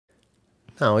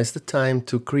Now is the time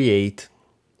to create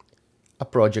a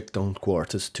project on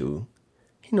Quartus II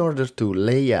in order to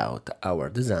lay out our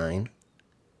design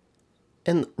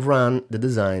and run the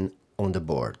design on the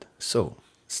board. So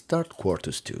start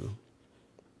Quartus II,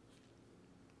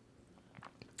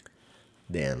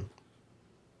 then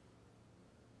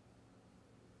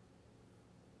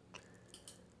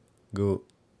go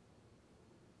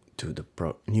to the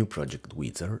new project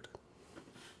wizard,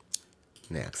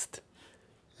 next,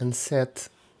 and set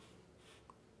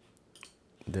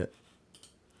the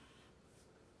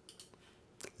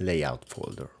layout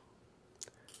folder.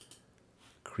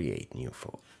 Create new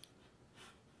folder.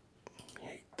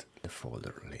 Create the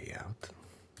folder layout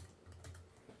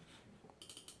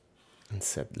and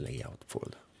set layout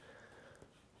folder.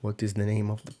 What is the name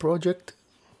of the project?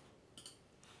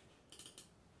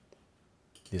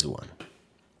 This one.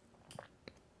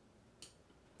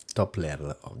 Top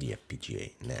level of the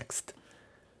FPGA. Next.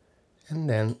 And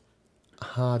then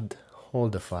add all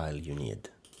the file you need.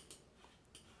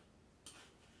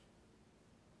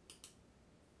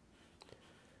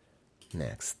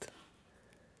 Next.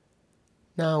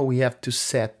 Now we have to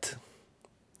set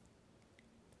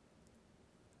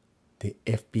the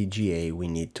FPGA we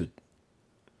need to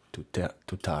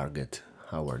target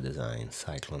our design,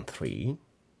 Cyclone 3,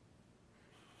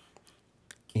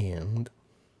 and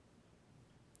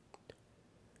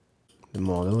the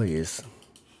model is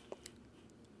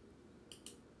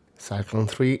Cyclone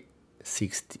 3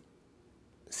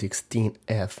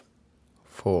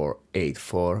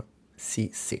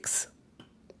 16F484C6.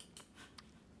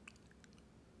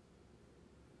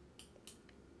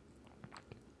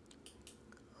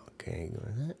 Okay,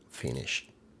 finish.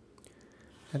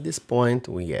 At this point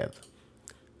we have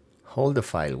all the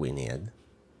file we need,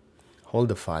 all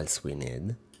the files we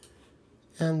need,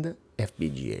 and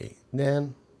FPGA.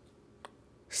 Then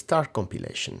start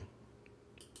compilation.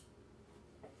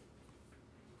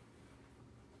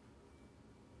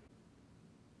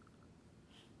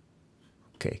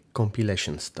 Okay,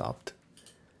 compilation stopped.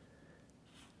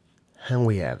 And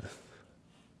we have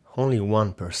only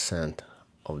 1%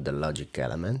 of the logic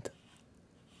element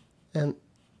and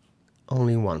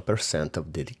only 1%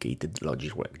 of dedicated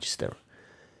logic register.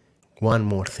 One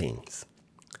more thing.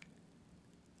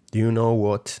 Do you know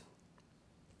what?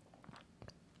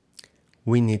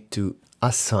 We need to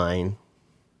assign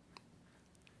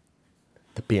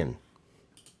the pin.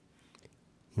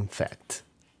 In fact,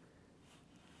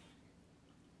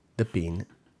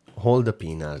 all the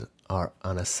pins are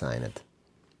unassigned.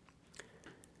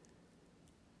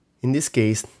 In this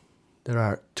case, there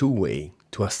are two ways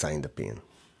to assign the pin.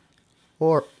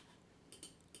 Or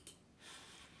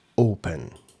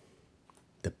open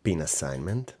the pin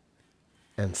assignment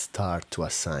and start to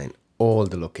assign all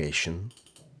the location.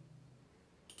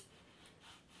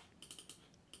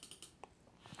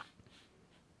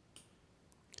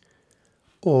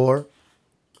 Or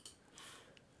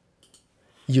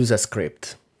use a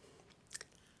script.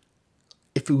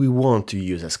 If we want to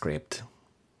use a script,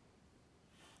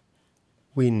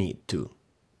 we need to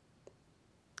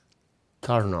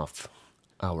turn off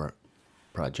our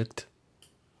project,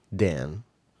 then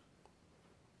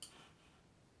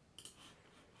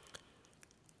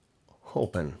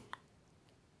open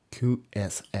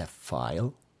QSF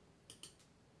file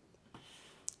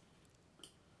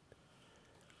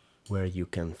where you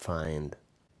can find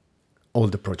all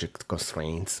the project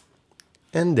constraints,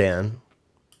 and then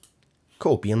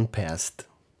copy and paste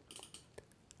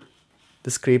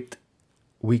the script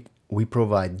we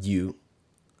provide you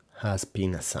as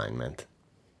pin assignment,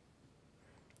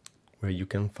 where you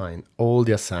can find all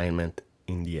the assignment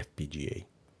in the FPGA.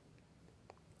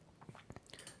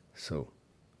 So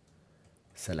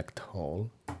select all,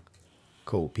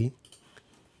 copy,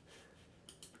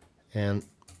 and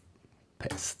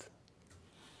paste.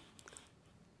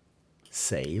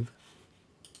 Save,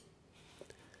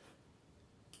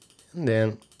 and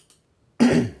then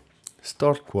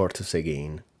start Quartus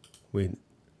again with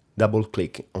double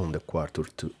click on the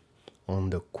Quartus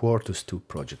II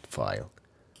project file.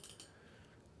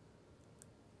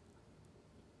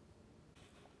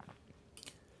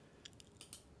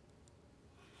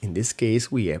 In this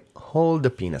case, we have all the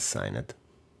pin assigned.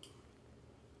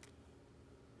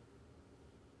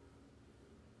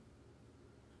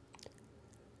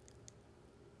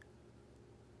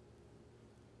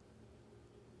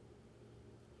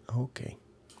 Okay.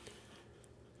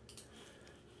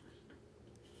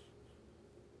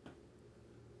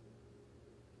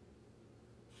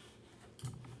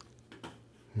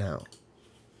 Now,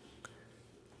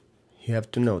 you have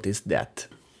to notice that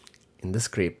in the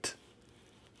script,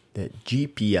 the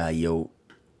GPIO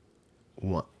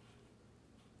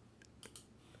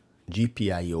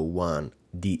GPIO1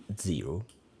 D0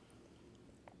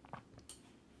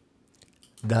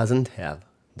 doesn't have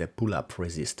the pull-up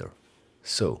resistor,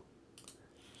 so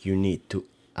you need to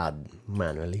add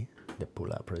manually the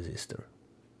pull-up resistor.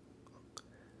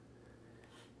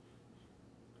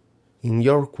 In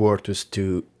your Quartus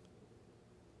II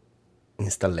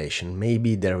installation,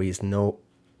 maybe there is no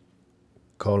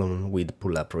column with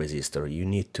pull-up resistor. You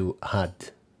need to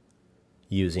add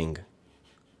using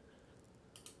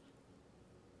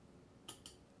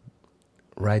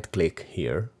right-click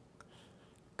here,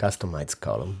 customize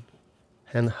column,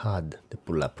 and add the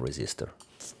pull-up resistor.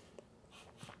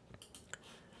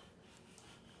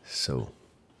 So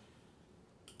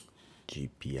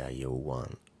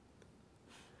GPIO1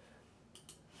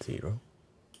 0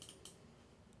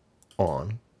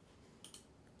 on,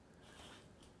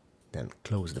 then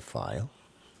close the file.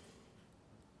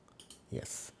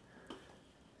 Yes,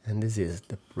 and this is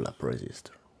the pull-up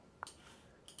resistor.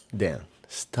 Then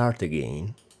start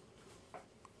again,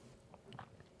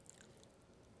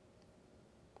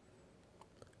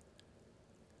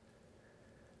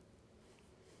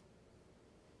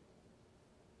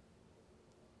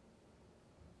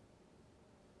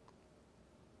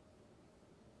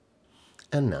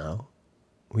 and now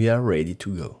we are ready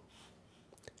to go.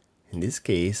 In this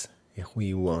case, if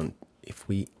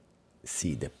we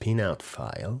see the pinout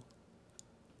file,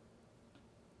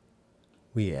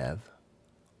 we have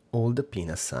all the pin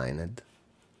assigned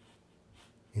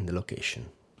in the location.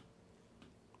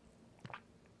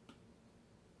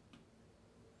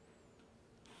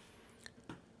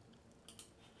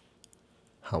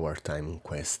 Our timing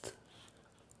quest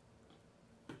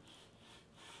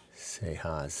say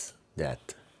us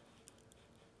that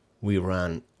we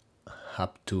run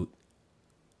up to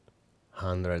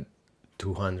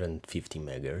 250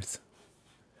 megahertz.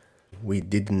 We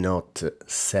did not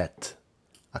set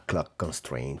a clock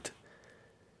constraint,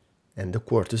 and the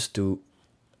Quartus II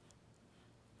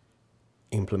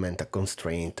implement a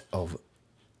constraint of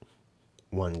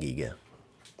 1 giga.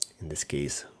 In this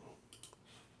case,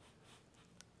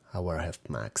 our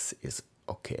Fmax is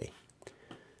okay.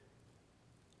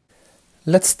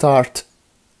 Let's start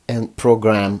and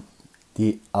program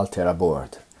the Altera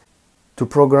board. To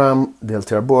program the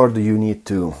Altera board, you need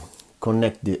to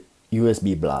connect the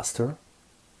USB blaster,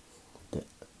 the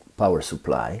power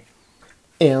supply,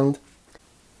 and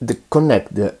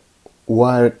connect the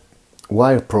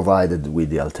wire provided with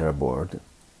the Altera board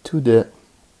to the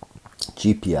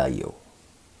GPIO.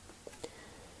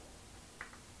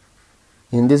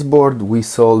 In this board, we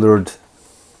soldered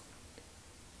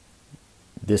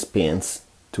these pins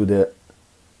to the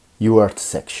UART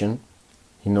section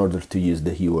in order to use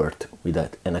the UART with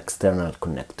an external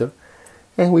connector,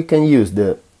 and we can use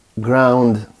the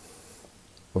ground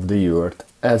of the UART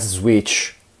as a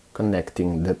switch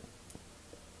connecting the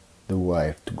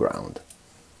wire to ground.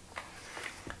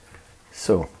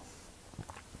 So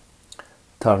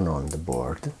turn on the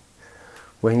board.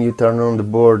 When you turn on the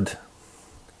board,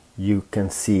 you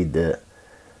can see the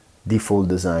default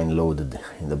design loaded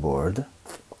in the board,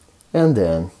 and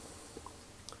then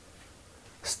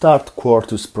start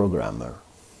Quartus Programmer.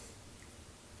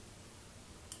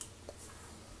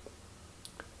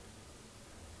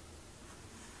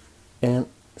 And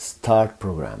start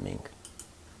programming.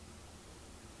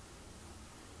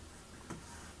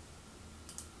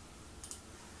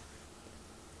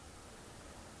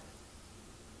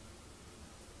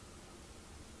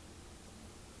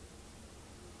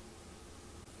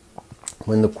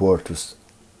 When the Quartus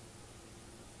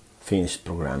finished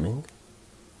programming,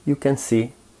 you can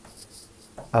see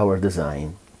our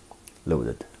design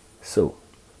loaded. So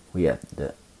we have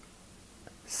the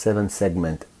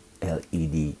 7-segment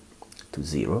LED to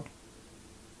 0.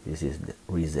 This is the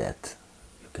reset.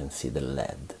 You can see the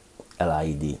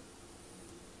LED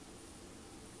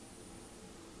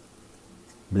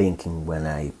blinking when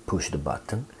I push the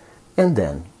button, and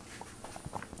then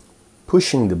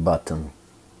pushing the button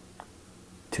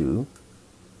 2,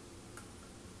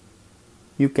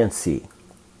 you can see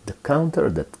the counter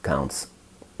that counts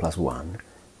 +1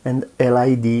 and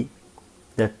LED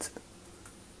that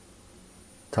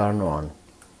turn on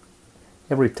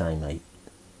every time I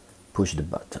push the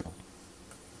button.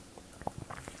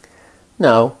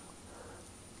 Now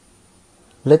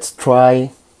let's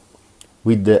try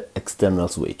with the external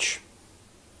switch.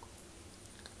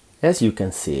 As you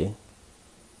can see,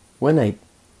 when I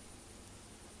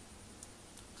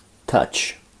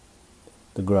touch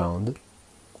the ground,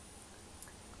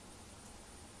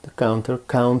 the counter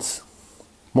counts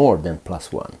more than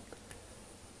 +1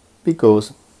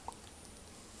 because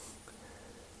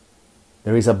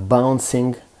there is a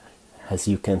bouncing as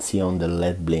you can see on the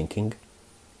LED blinking,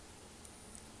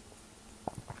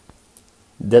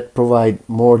 that provide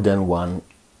more than one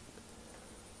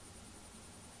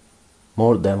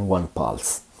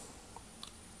pulse.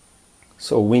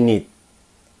 So we need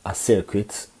a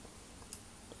circuit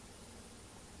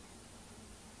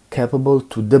capable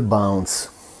to debounce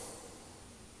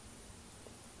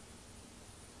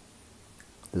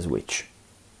the switch.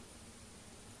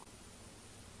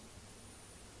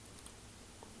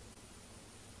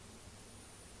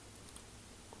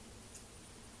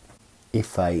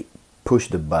 If I push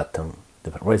the button,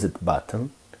 the reset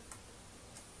button,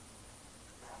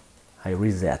 I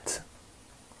reset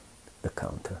the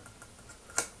counter.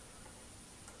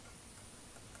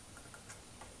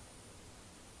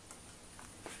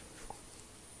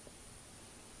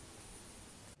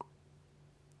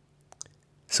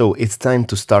 So it's time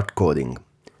to start coding.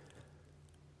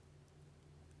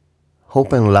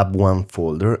 Open Lab 1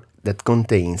 folder that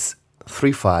contains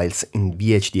 3 files in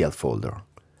VHDL folder.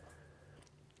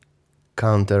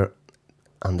 Counter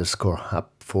 _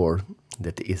 up4,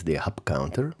 that is the up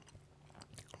counter.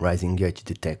 Rising edge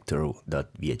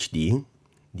detector.vhd,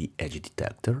 the edge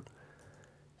detector.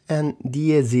 And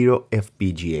DE0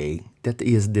 FPGA, that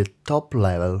is the top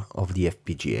level of the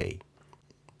FPGA.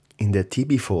 In the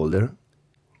TB folder,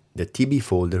 the TB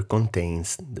folder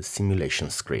contains the simulation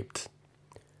script.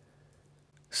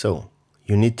 So,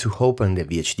 you need to open the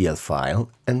VHDL file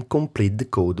and complete the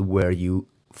code where you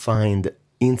find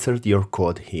insert your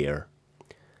code here.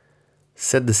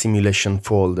 Set the simulation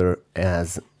folder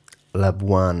as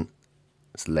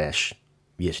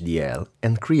lab1/VHDL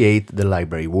and create the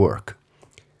library work.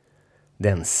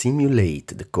 Then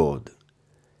simulate the code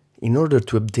in order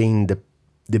to obtain the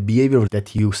behavior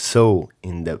that you saw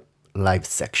in the live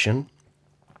section,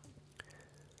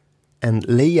 and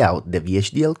lay out the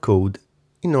VHDL code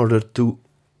in order to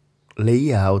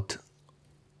lay out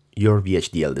your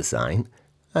VHDL design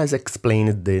as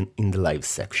explained in the live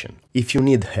section. If you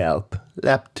need help,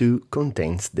 Lab 2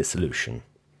 contains the solution.